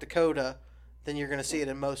in North Dakota, then you're going to see it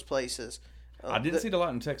in most places. I didn't see it a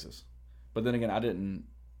lot in Texas, but then again, I didn't.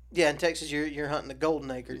 Yeah, in Texas, you're hunting the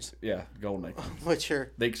golden acorns. Yeah, golden acorns. Which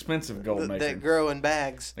are the expensive golden acorns that grow in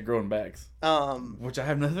bags. They grow in bags. Which I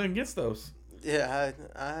have nothing against those. Yeah,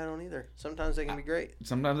 I don't either. Sometimes they can be great.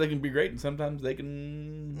 Sometimes they can be great, and sometimes they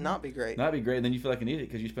can not be great. Not be great, and then you feel like an idiot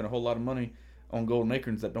because you spend a whole lot of money on golden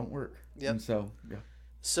acorns that don't work. Yep. And so, yeah.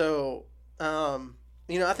 So,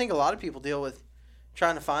 I think a lot of people deal with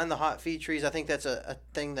trying to find the hot feed trees. I think that's a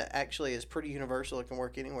thing that actually is pretty universal. It can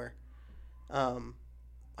work anywhere.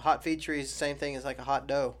 Hot feed trees, the same thing as like a hot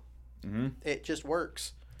dough. Mm-hmm. It just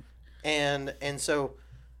works. And so,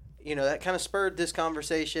 that kind of spurred this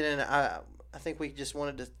conversation, and I think we just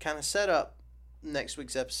wanted to kind of set up next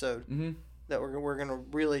week's episode that we're going to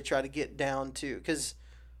really try to get down to, because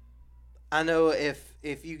I know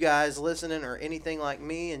if you guys listening are anything like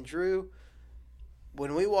me and Drew,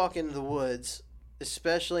 when we walk into the woods,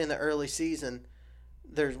 especially in the early season,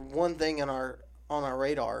 there's one thing on our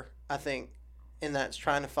radar, I think, and that's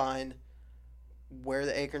trying to find where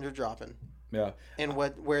the acorns are dropping. Yeah. And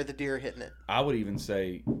where the deer are hitting it. I would even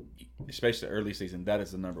say, especially early season, that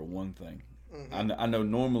is the number one thing. Mm-hmm. I know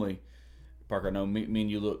normally, Parker, I know me and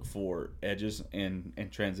you look for edges and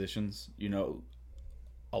transitions,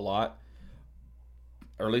 a lot.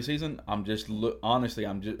 Early season, honestly,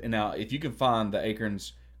 now if you can find the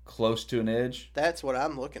acorns close to an edge. That's what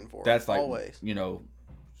I'm looking for. That's like, always.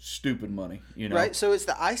 Stupid money, Right, so it's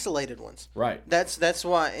the isolated ones. Right. That's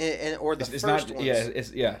why, or the it's first not,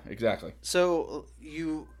 ones. Yeah, exactly. So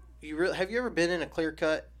have you ever been in a clear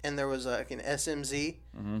cut and there was like an SMZ,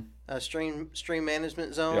 a stream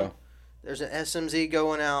management zone? Yeah. There's an SMZ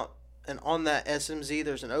going out, and on that SMZ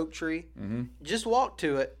there's an oak tree. Mm-hmm. Just walk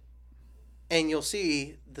to it, and you'll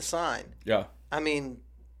see the sign. Yeah. I mean,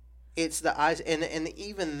 it's the eyes, and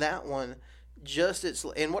even that one.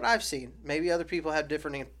 And what I've seen, maybe other people have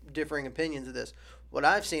differing opinions of this. What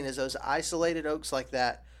I've seen is those isolated oaks like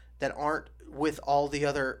that aren't with all the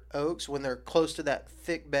other oaks, when they're close to that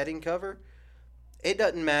thick bedding cover. It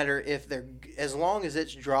doesn't matter as long as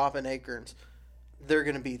it's dropping acorns, they're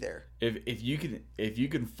going to be there. If you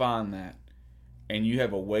can find that, and you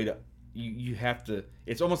have a way to, you have to.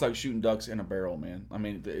 It's almost like shooting ducks in a barrel, man. I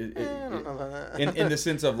mean, I don't know about that. in the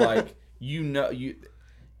sense of like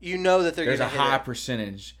You know that there's a high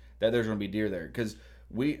percentage that there's going to be deer there, because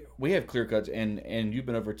we have clear cuts, and you've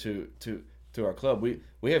been over to our club.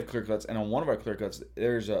 We have clear cuts, and on one of our clear cuts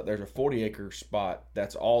there's a 40-acre spot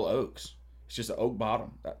that's all oaks. It's just an oak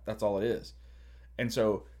bottom. That's all it is, and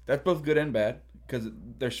so that's both good and bad, because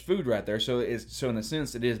there's food right there. So in a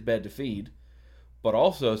sense it is bad to feed, but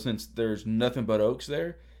also since there's nothing but oaks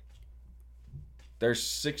there, there's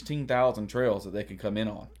 16,000 trails that they can come in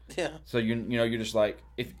on. Yeah. So you're just like,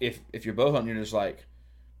 if you're bow hunting, you're just like,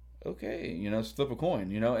 okay, let's flip a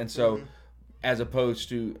coin, and so as opposed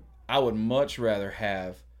to, I would much rather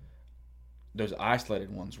have those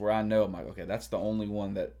isolated ones where I know I'm like, okay, that's the only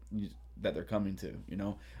one that they're coming to.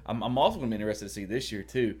 I'm also going to be interested to see this year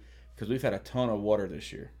too, because we've had a ton of water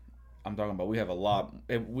this year. I'm talking about we have a lot.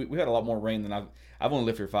 We had a lot more rain than I've only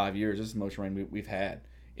lived here 5 years. This is the most rain we've had,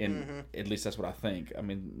 and at least that's what I think. I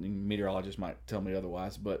mean, meteorologists might tell me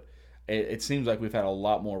otherwise, but it seems like we've had a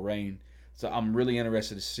lot more rain. So I'm really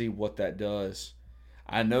interested to see what that does.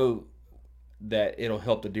 I know that it'll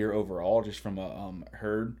help the deer overall, just from a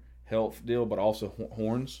herd health deal, but also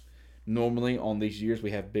horns. Normally on these years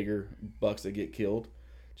we have bigger bucks that get killed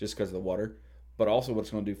just because of the water, but also what it's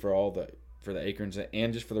going to do for the acorns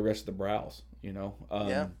and just for the rest of the browse,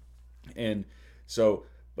 Yeah. And so,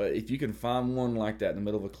 but if you can find one like that in the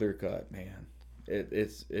middle of a clear cut, man,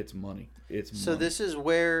 it's money. So this is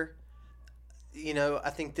where, I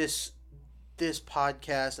think this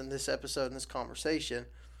podcast and this episode and this conversation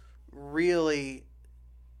really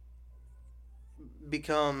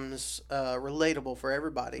becomes relatable for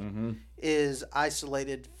everybody. Is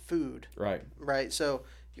isolated food. Right. So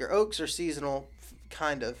your oaks are seasonal,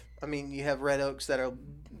 kind of. I mean, you have red oaks that'll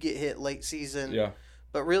get hit late season. Yeah.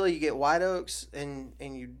 But really, you get white oaks, and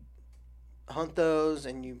you hunt those,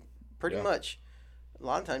 and you pretty much, a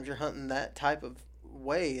lot of times, you're hunting that type of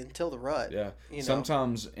way until the rut. Yeah.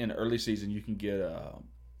 Sometimes in early season, you can get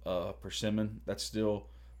a persimmon that's still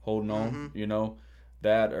holding on.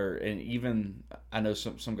 That, and even I know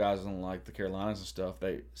some guys don't like the Carolinas and stuff.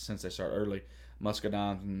 Since they start early,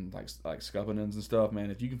 muscadines and like scuppernins and stuff. Man,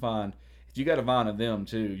 if you got a vine of them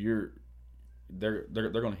too, they're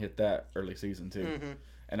going to hit that early season too.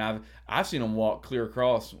 And I've seen them walk clear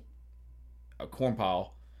across a corn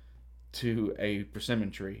pile to a persimmon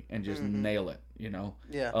tree and just nail it.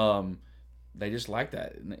 Yeah. They just like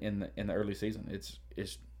that in the early season.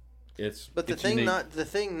 But the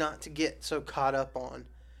thing not to get so caught up on,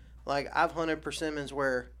 like I've hunted persimmons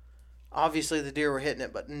where obviously the deer were hitting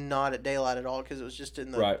it, but not at daylight at all because it was just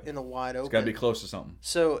in the wide open. It's got to be close to something.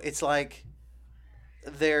 So it's like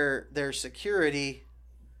their security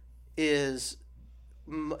has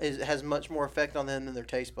much more effect on them than their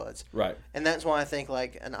taste buds. Right. And that's why I think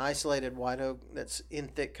like an isolated white oak that's in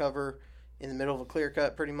thick cover in the middle of a clear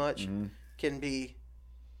cut pretty much can be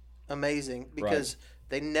amazing because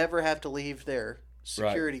they never have to leave their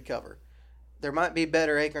security cover. There might be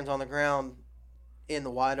better acorns on the ground in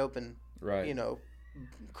the wide open,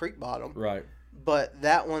 creek bottom. Right. But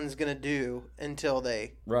that one's going to do until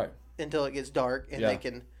it gets dark and they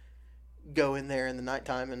can go in there in the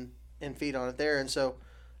nighttime and feed on it there. And so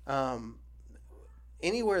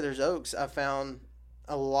anywhere there's oaks, I found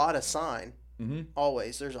a lot of sign.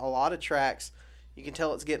 Always. There's a lot of tracks. You can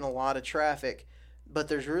tell it's getting a lot of traffic. But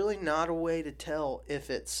there's really not a way to tell if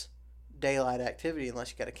it's daylight activity unless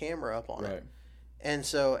you got a camera up on it. And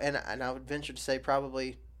so, and I would venture to say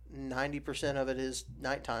probably 90% of it is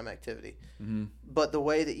nighttime activity. But the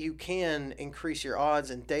way that you can increase your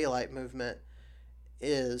odds in daylight movement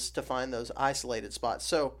is to find those isolated spots.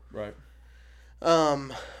 So,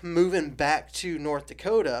 moving back to North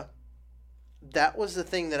Dakota, that was the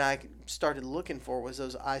thing that I started looking for, was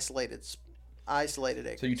those isolated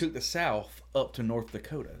acres. So you took the south up to North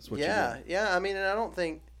Dakota. Is what you did. Yeah. I mean, and I don't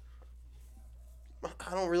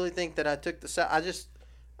really think that I took the south. I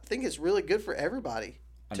think it's really good for everybody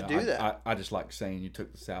to do that. I just like saying you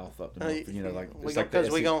took the south up to North. Because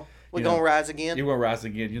we're gonna rise again. You're gonna rise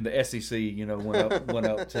again. The SEC, went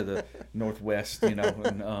up to the northwest,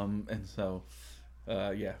 and so,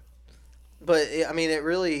 yeah. But I mean, it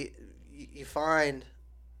really,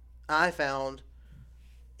 I found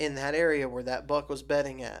in that area where that buck was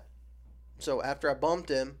bedding at. So after I bumped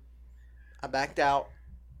him, I backed out,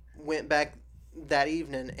 went back that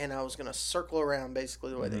evening, and I was going to circle around basically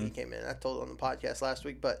the way that he came in. I told it on the podcast last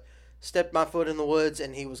week, but stepped my foot in the woods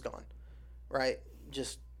and he was gone. Right?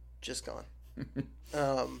 Just gone.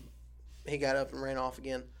 He got up and ran off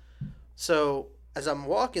again. So as I'm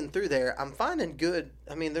walking through there, I'm finding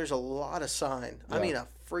there's a lot of sign. Yeah. I mean, a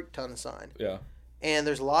freak ton of sign. Yeah. And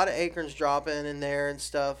there's a lot of acorns dropping in there and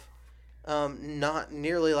stuff. Not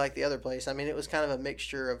nearly like the other place. I mean, it was kind of a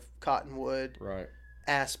mixture of cottonwood,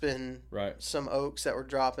 aspen, some oaks that were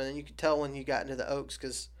dropping. And you could tell when you got into the oaks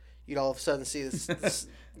because you'd all of a sudden see this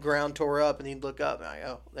ground tore up and you'd look up and I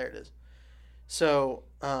go, oh, there it is. So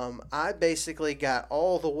I basically got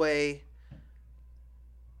all the way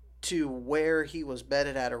to where he was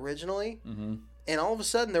bedded at originally. And all of a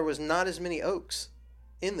sudden there was not as many oaks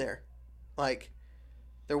in there. Like,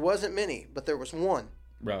 There wasn't many, but there was one.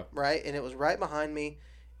 Yeah. Right? And it was right behind me,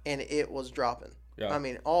 and it was dropping. Yeah. I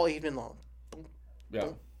mean, all evening long.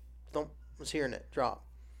 Yeah. Was hearing it drop.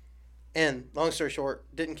 And long story short,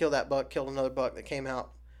 didn't kill that buck, killed another buck that came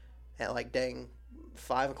out at like dang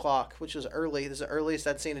 5 o'clock, which was early. This is the earliest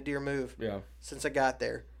I'd seen a deer move since I got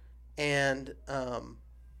there. And I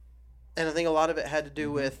think a lot of it had to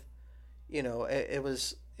do with, you know, it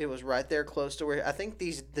was right there close to where I think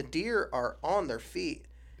the deer are on their feet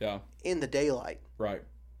in the daylight. Right.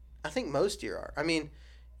 I think most deer are. I mean,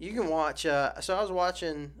 you can watch. So I was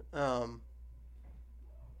watching the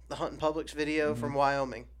Hunting Publics video from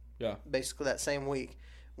Wyoming. Yeah. Basically that same week.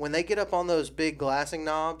 When they get up on those big glassing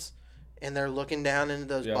knobs and they're looking down into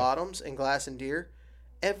those bottoms and glassing deer,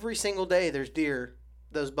 every single day there's deer.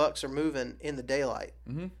 Those bucks are moving in the daylight.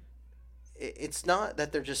 Mm-hmm. It's not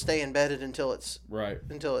that they're just staying bedded until it's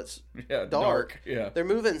dark. Yeah. They're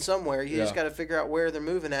moving somewhere. You just got to figure out where they're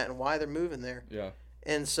moving at and why they're moving there. Yeah.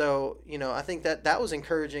 And so, you know, I think that was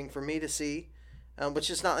encouraging for me to see, which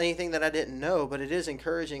is not anything that I didn't know, but it is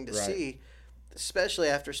encouraging to see, especially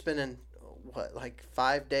after spending,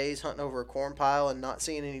 5 days hunting over a corn pile and not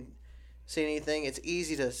seeing anything. It's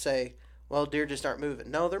easy to say, well, deer just aren't moving.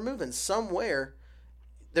 No, they're moving somewhere.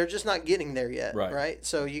 They're just not getting there yet, right?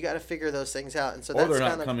 So you got to figure those things out. And so or they're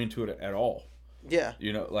not coming to it at all. Yeah.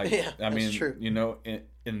 You know, I mean, true. You know,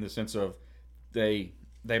 in the sense of they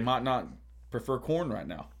might not prefer corn right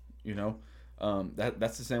now. You know,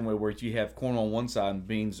 that's the same way where you have corn on one side and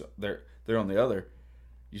beans they're on the other.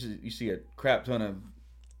 You see a crap ton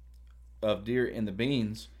of deer in the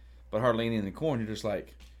beans, but hardly any in the corn. You're just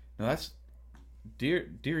like, no, that's deer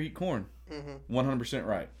eat corn, 100%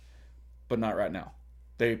 right, but not right now.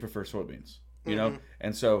 They prefer soybeans, you know,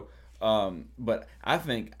 and so. But I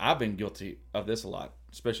think I've been guilty of this a lot,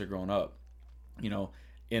 especially growing up. You know,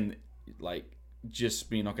 in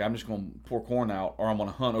just being okay, I'm just going to pour corn out, or I'm going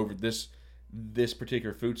to hunt over this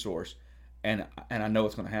particular food source, and I know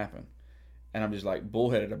it's going to happen, and I'm just like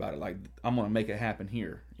bullheaded about it. Like, I'm going to make it happen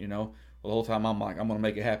here, you know. Well, the whole time I'm like, I'm going to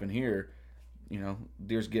make it happen here, you know.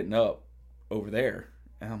 Deer's getting up over there,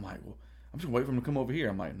 and I'm like, well, I'm just waiting for him to come over here.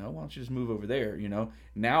 I'm like, no, why don't you just move over there, you know.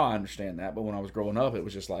 Now I understand that, but when I was growing up, it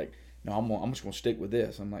was just like, no, I'm just going to stick with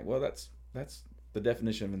this. I'm like, well, that's the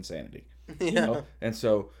definition of insanity, you know. And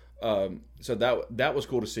so that was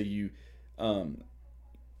cool to see you.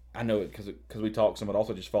 I know it because we talked some, but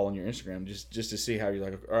also just following your Instagram, just to see how you're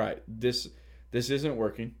like, all right, this isn't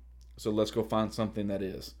working, so let's go find something that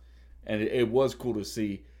is. And it was cool to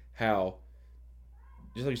see how,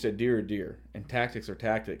 just like you said, deer are deer, and tactics are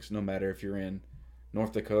tactics, no matter if you're in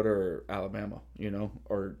North Dakota or Alabama, you know,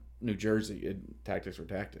 or New Jersey. Tactics are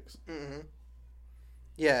tactics. Mm-hmm.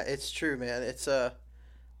 Yeah, it's true, man. It's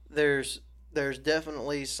there's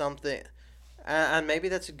definitely something, and maybe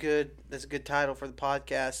that's a good title for the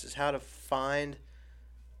podcast, is how to find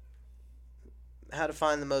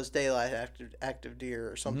the most daylight active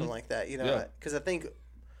deer or something like that. You know, because I think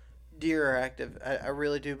deer are active. I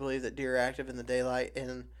really do believe that deer are active in the daylight,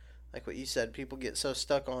 and like what you said, people get so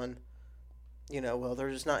stuck on, you know, well, they're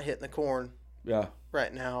just not hitting the corn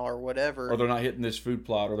right now or whatever, or they're not hitting this food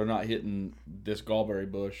plot, or they're not hitting this gallberry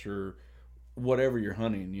bush, or whatever you're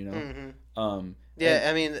hunting, you know.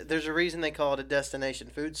 I mean, there's a reason they call it a destination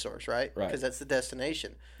food source, right? Because that's the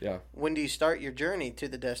destination. When do you start your journey to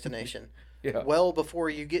the destination? Well before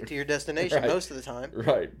you get to your destination most of the time.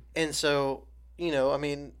 And so, you know, I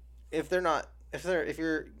mean, if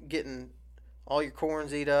you're getting all your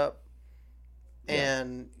corns eat up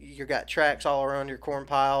and you got tracks all around your corn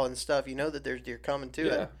pile and stuff, you know that there's deer coming to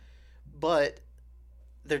it, but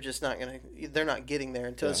they're just they're not getting there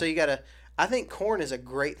until, so you gotta, I think corn is a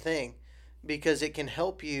great thing because it can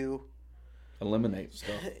help you eliminate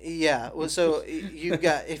stuff. Well, so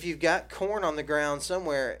if you've got corn on the ground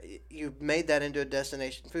somewhere, you've made that into a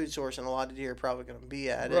destination food source, and a lot of deer are probably going to be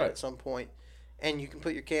at it at some point. And you can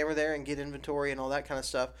put your camera there and get inventory and all that kind of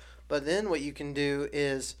stuff. But then what you can do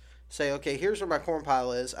is say, okay, here's where my corn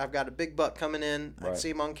pile is. I've got a big buck coming in. I can see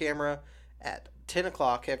him on camera at 10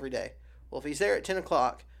 o'clock every day. Well, if he's there at 10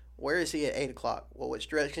 o'clock, where is he at 8 o'clock? Well, which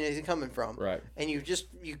direction is he coming from? And you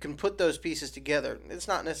can put those pieces together. It's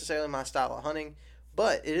not necessarily my style of hunting,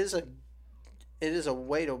 but it is a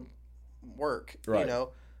way to work, you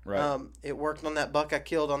know. It worked on that buck I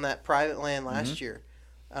killed on that private land last year.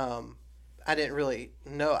 I didn't really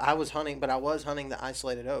know I was hunting, but I was hunting the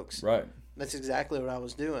isolated oaks. That's exactly what I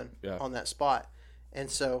was doing on that spot. And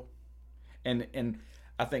so, and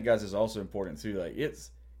I think, guys, it's also important too. Like,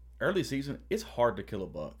 it's early season. It's hard to kill a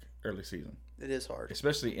buck early season. It is hard,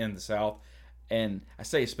 especially in the South. And I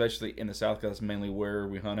say especially in the South because that's mainly where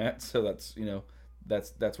we hunt at. So that's, you know,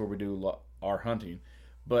 that's where we do our hunting.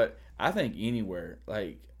 But I think anywhere,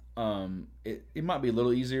 like, it might be a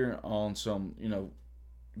little easier on some,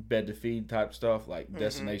 bed to feed type stuff, like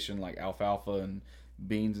destination, like alfalfa and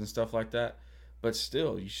beans and stuff like that. But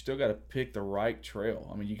still, you still got to pick the right trail.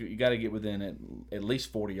 I mean, you got to get within at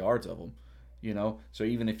least 40 yards of them, So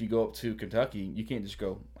even if you go up to Kentucky, you can't just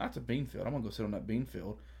go, that's a bean field. I'm going to go sit on that bean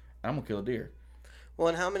field, and I'm going to kill a deer. Well,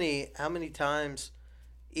 and how many times,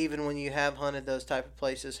 even when you have hunted those type of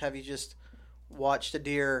places, have you just watched a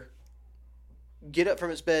deer get up from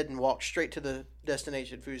its bed and walk straight to the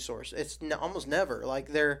destination food source? It's almost never. Like,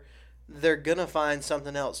 they're going to find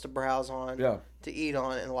something else to browse on, to eat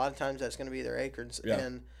on, and a lot of times that's going to be their acorns. Yeah.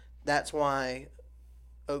 And that's why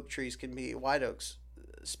oak trees can be, white oaks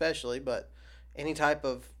especially, but any type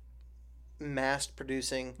of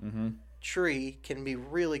mast-producing tree can be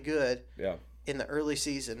really good in the early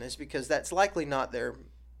season, is because that's likely not their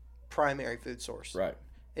primary food source. Right.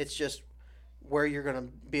 It's just where you're going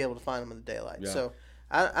to be able to find them in the daylight. Yeah. So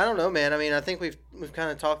I don't know, man. I mean, I think we've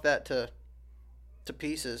kind of talked that to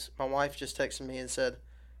pieces. My wife just texted me and said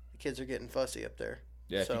the kids are getting fussy up there.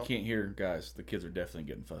 Yeah, so, if you can't hear, guys, the kids are definitely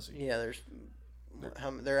getting fussy. Yeah,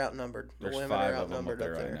 they're outnumbered. There's the women 5 are outnumbered of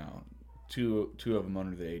them up there right now. Two of them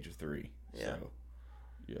under the age of 3. Yeah. So,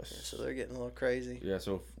 yes. Yeah, so they're getting a little crazy. Yeah.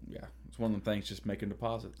 So it's one of them things. Just making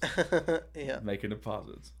deposits. Yeah. Making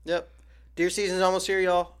deposits. Yep. Deer season's almost here,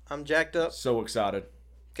 y'all. I'm jacked up. So excited.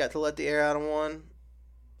 Got to let the air out of one,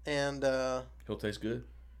 and he'll taste good.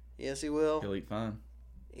 Yes, he will. He'll eat fine.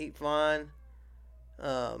 Eat fine.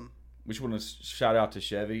 We just want to shout out to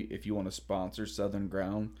Chevy if you want to sponsor Southern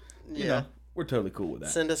Ground. We're totally cool with that.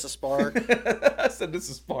 Send us a Spark. Send us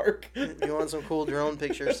a Spark. You want some cool drone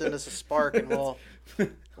pictures? Send us a Spark, and we'll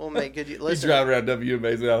make good. Listen, you drive around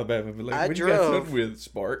WMA's in Alabama. But like, what you got done with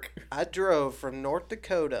Spark? I drove from North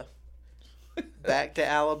Dakota back to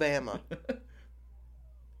Alabama,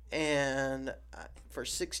 and for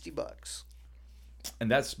 $60.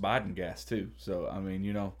 And that's Biden gas too. So I mean,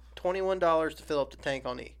 $21 to fill up the tank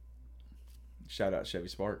on E. Shout out Chevy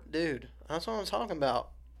Spark, dude. That's what I'm talking about.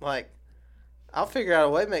 Like, I'll figure out a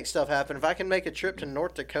way to make stuff happen. If I can make a trip to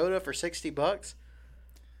North Dakota for $60,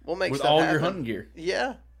 we'll make with stuff all happen. Your hunting gear.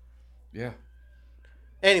 Yeah. Yeah.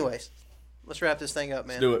 Anyways, let's wrap this thing up,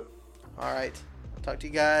 man. Let's do it. All right. Talk to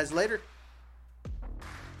you guys later.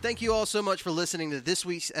 Thank you all so much for listening to this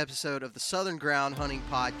week's episode of the Southern Ground Hunting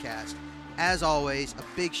Podcast. As always, a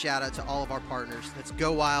big shout out to all of our partners. That's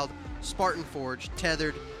Go Wild, Spartan Forge,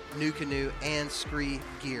 Tethered, New Canoe, and Scree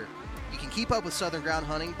Gear. You can keep up with Southern Ground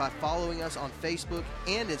Hunting by following us on Facebook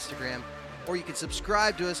and Instagram, or you can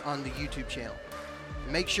subscribe to us on the YouTube channel.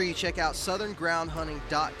 Make sure you check out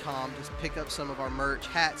southerngroundhunting.com to pick up some of our merch,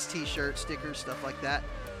 hats, t-shirts, stickers, stuff like that.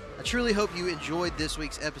 I truly hope you enjoyed this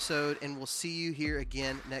week's episode, and we'll see you here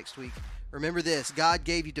again next week. Remember this, God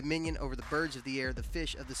gave you dominion over the birds of the air, the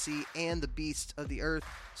fish of the sea, and the beasts of the earth,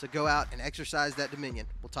 so go out and exercise that dominion.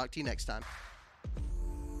 We'll talk to you next time.